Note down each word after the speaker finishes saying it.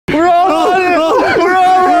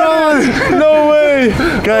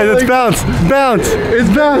Guys, it's bounce. Bounce. It's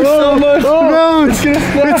bounce. So much. Bounce.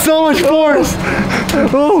 It's so much force.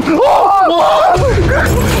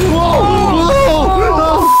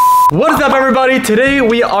 What is up, everybody? Today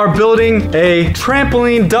we are building a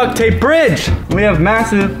trampoline duct tape bridge. We have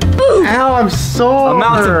massive amounts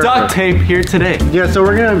of duct tape here today. Yeah, so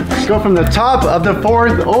we're gonna go from the top of the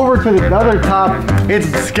fourth over to the other top. It's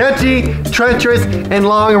sketchy, treacherous, and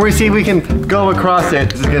long, and we see if we can go across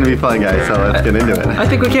it. This is gonna be fun, guys, so let's get into it. I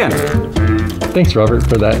think we can. Thanks, Robert,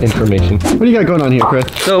 for that information. What do you got going on here, Chris?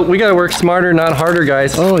 So we gotta work smarter, not harder,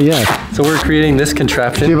 guys. Oh, yeah. So we're creating this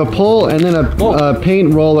contraption. So you have a pole and then a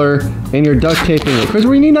paint roller, and you're duct taping it. Chris,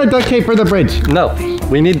 we need no duct tape for the bridge. No,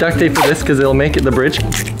 we need duct tape for this because it'll make the bridge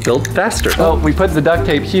built faster. So we put the duct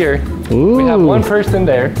tape here. Ooh. We have one person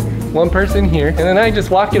there, one person here, and then I just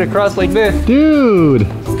walk it across like this. Dude.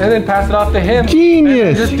 And then pass it off to him. Genius.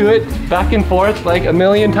 And just do it back and forth like a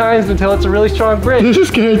million times until it's a really strong bridge. This is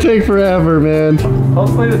gonna take forever, man.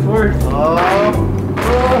 Hopefully this works. Oh.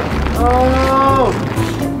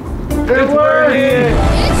 It's working!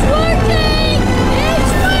 It's working!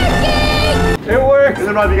 It's working! It works!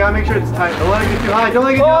 Listen, Rob, you gotta make sure it's tight. Don't let it get too high. Don't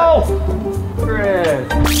let it get too high. Chris!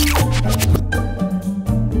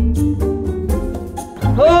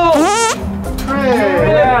 Oh! Chris!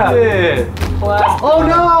 Yeah! Oh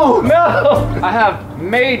no! No! I have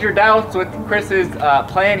major doubts with Chris's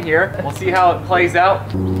plan here. We'll see how it plays out.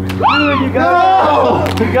 Dude, you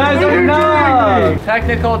guys, you guys are nuts!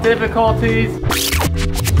 Technical difficulties.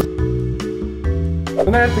 I'm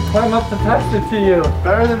gonna have to climb up to touch it to you.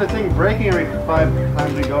 Better than the thing breaking every 5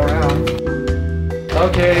 times we go around.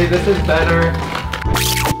 Okay, this is better.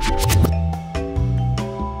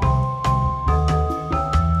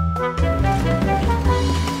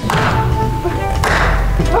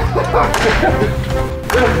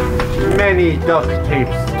 Many duct tape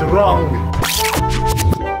strong.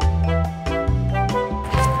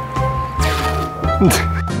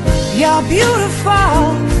 You're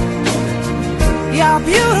beautiful. You're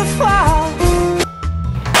beautiful.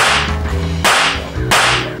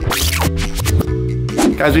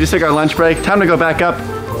 Guys, we just took our lunch break. Time to go back up.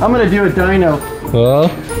 I'm gonna do a dyno. Well,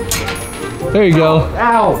 there you go.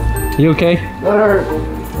 Ow! You okay? That hurt.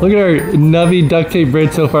 Look at our nubby duct tape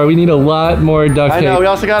bridge so far. We need a lot more duct tape. I know, we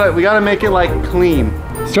also gotta make it like clean.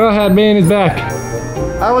 Straw Hat Man is back.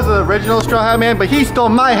 I was the original Straw Hat Man, but he stole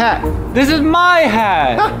my hat. This is my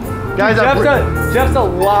hat! Guys, Jeff's a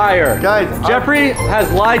liar. Guys, Jeffrey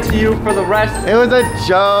has lied to you for the rest. it was a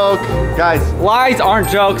joke. Guys, Lies aren't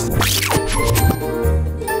jokes.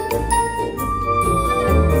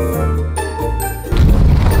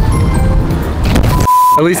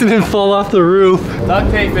 At least it didn't fall off the roof.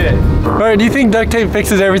 Duct tape it. Alright, do you think duct tape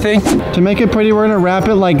fixes everything? to make it pretty, we're gonna wrap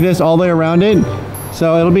it like this all the way around it.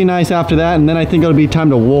 So it'll be nice after that, and then I think it'll be time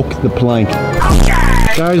to walk the plank.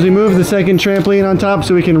 Guys, we moved the second trampoline on top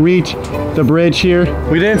so we can reach the bridge here.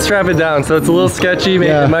 We didn't strap it down, so it's a little sketchy.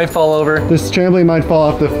 Maybe Yeah. it might fall over. This trampoline might fall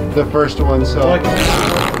off the first one, so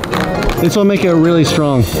this will make it really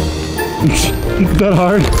strong. Is that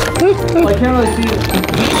hard? I can't really see it.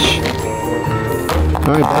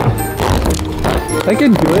 All right. I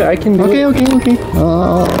can do it. I can do it. Okay.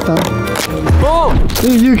 Oh!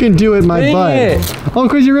 You can do it, my Dang butt. it. Oh,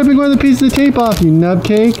 Chris, you're ripping one of the pieces of tape off, you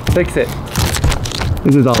nubcake. Fix it.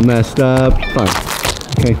 This is all messed up. Fine.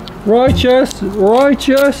 Okay. Righteous!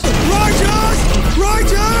 Righteous! All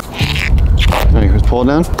right, Chris, pull it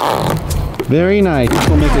down. Very nice.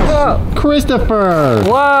 We'll make it. Christopher!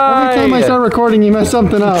 Why? Every time I start recording, you mess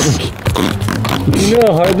something up. You know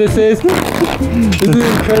how hard this is? This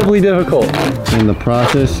is incredibly difficult. And the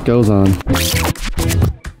process goes on.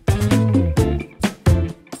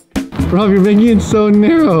 Rob, you're making it so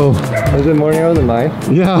narrow. Is it more narrow than mine?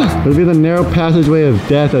 Yeah, it'll be the narrow passageway of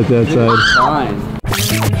death at that side. Fine.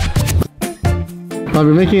 Rob,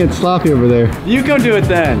 you're making it sloppy over there. You go do it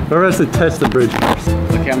then. Whoever has to test the bridge first.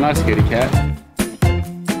 Okay, I'm not a scaredy cat.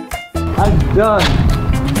 I'm done.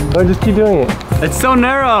 Or just keep doing it. It's so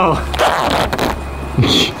narrow.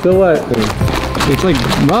 So what? It's like,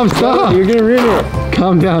 Rob, stop! You're gonna ruin it.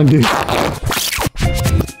 Calm down, dude.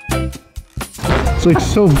 It's like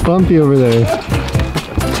so bumpy over there.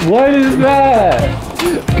 What is that?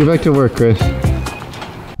 Get back to work, Chris.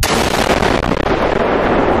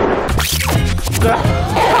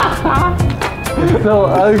 It's so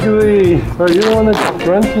ugly. Bro, you're the one that's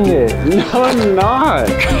crunching it. No, I'm not.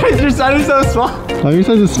 Your side is so small. Oh, your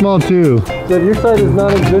size is small too. So your side is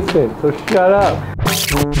non-existent, so shut up.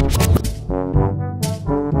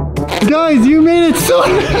 Guys, you made it so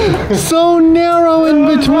narrow in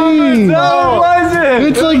between. No, it wasn't.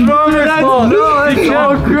 It's like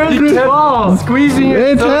Chris' fault. Squeezing it.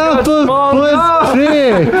 It's half a foot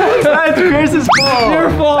thick. That's Chris's fault. Your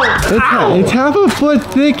fault. It's half a foot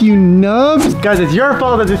thick, you nubs. Guys, it's your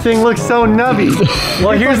fault that this thing looks so nubby.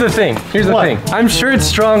 Well, here's the thing. I'm sure it's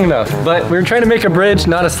strong enough, but we're trying to make a bridge,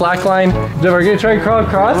 not a slack line. Then we're gonna try to crawl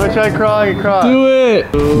across. I'm gonna try crawling across. Do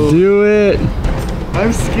it. Do it.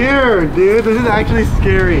 I'm scared, dude. This is actually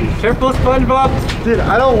scary. Careful, SpongeBob. Dude,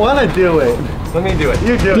 I don't want to do it. Let me do it.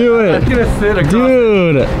 You do it. I'm gonna sit across.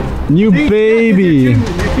 Dude, you baby.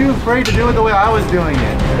 You're too afraid to do it the way I was doing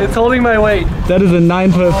it. It's holding my weight. That is a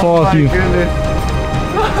 9-foot fall. Oh my goodness.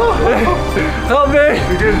 Help me.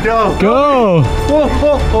 We just go. Go. Oh.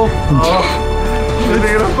 Is it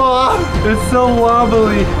gonna fall off? It's so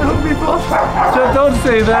wobbly. Help me fall. Don't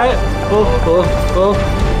say that. Oh.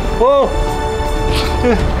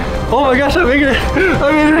 Oh my gosh, I made it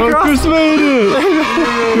across. Chris made it.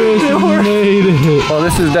 Chris made it. Well,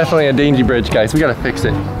 this is definitely a dangy bridge, guys. We gotta fix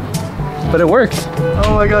it. But it works.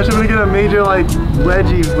 Oh my gosh, I'm gonna get a major like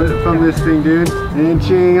wedgie from this thing, dude.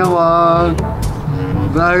 Inching along.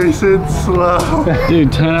 Nice and slow.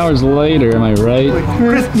 Dude, 10 hours later, am I right?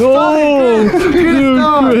 Chris, no! Dude,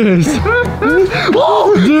 Chris!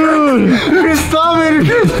 Oh, dude! Chris, stop it!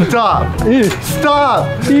 Chris, stop! Stop!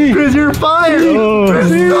 Chris, you're fired! Chris,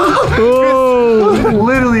 stop! Chris,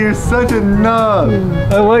 literally, you're such a nub.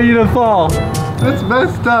 I want you to fall. That's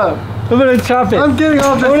messed up. I'm gonna chop it. I'm getting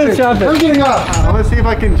off this I'm gonna chop it. I'm getting off. I'm gonna see if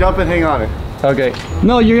I can jump and hang on it. Okay.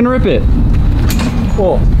 No, you're gonna rip it.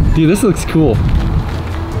 Cool. Dude, this looks cool.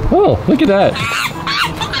 Oh, look at that.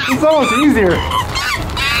 It's almost easier.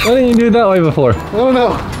 Why didn't you do it that way before? Oh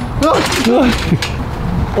no.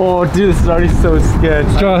 Oh, dude, this is already so sketchy.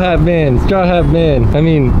 Straw hat man. Straw hat man. I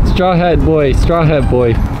mean, straw hat boy. Straw hat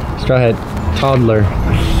boy. Straw hat toddler.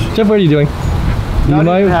 Jeff, what are you doing? You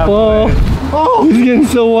might fall. Oh, He's getting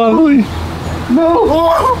so wobbly. no.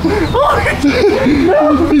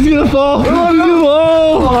 No. He's gonna fall. Oh, no.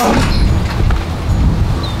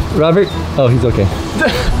 Robert? Oh, he's okay.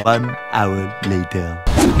 1 hour later.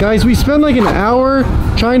 Guys, we spent like an hour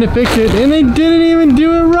trying to fix it and they didn't even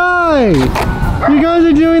do it right. You guys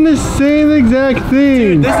are doing the same exact thing.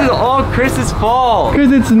 Dude, this is all Chris's fault.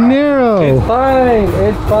 Because it's narrow. It's fine.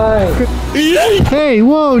 It's fine. Hey,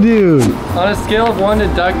 whoa, dude. On a scale of 1 to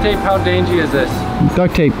duct tape, how dangy is this?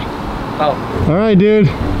 Duct tape. Oh. All right, dude.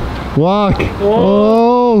 Walk. Whoa.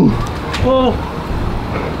 Oh. Oh.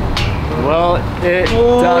 Well, it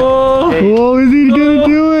Oh. duct tape. Oh, is he gonna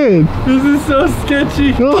do it? This is so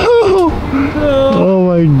sketchy. Oh. Oh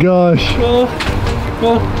my gosh. Oh.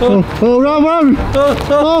 Oh, Rob.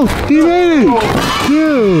 Oh, he made it.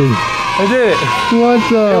 Dude. I did it. What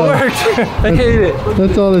the? It worked. I hate it.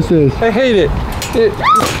 That's all this is. I hate it.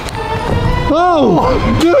 Oh,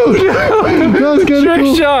 dude. That was kind of Trick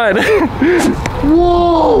cool. shot.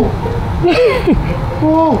 Whoa.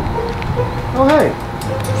 Whoa. Oh, hey.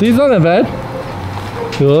 See, it's not that bad.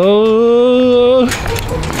 Oh.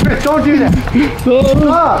 Chris, don't do that.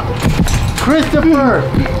 Stop. Christopher.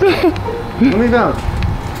 Let me down.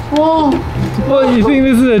 Whoa. What, you think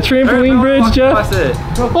this is a trampoline bridge, Jeff?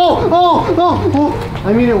 Oh.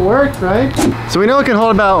 I mean, it worked, right? So we know it can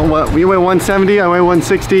hold about, what, we weigh 170, I weigh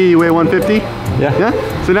 160, you weigh 150? Yeah?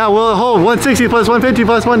 So now we'll hold 160 plus 150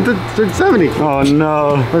 plus 170. Oh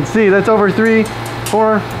no. Let's see, that's over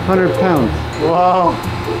 400 pounds. Wow.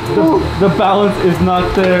 The balance is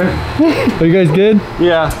not there. Are you guys good?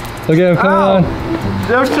 Yeah. Okay, I'm coming on.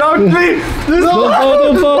 Don't choke me!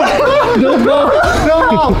 Don't fall. Don't fall.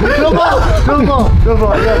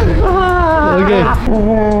 I got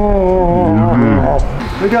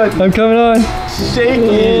you. Okay. I'm coming on.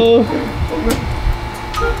 Shaky.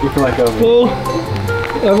 You can let go of me. Oh.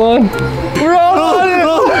 I'm on. We're all on it!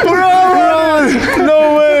 We're all on it! No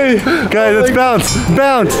way! Guys, it's bounce!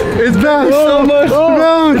 It's bounce! So much.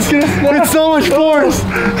 Bounce! It's so much force!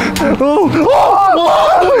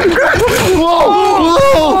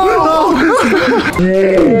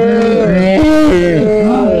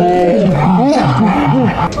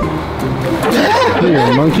 You're a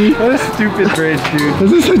monkey? What a stupid bridge, dude.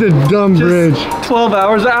 This is such a dumb bridge. 12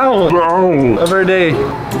 hours out of our day.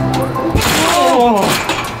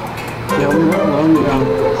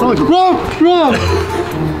 Rob!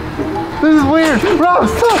 This is weird. Rob,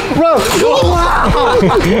 stop! Rob!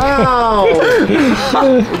 Ow!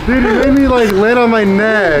 Dude, you made me like land on my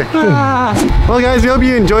neck. Well guys, we hope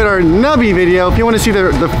you enjoyed our nubby video. If you want to see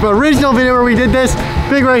the original video where we did this,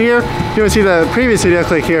 click right here. If you want to see the previous video,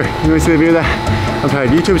 click here. If you want to see the video that I'm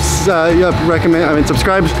tired. YouTube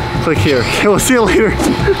subscribe, click here. Okay, we'll see you later.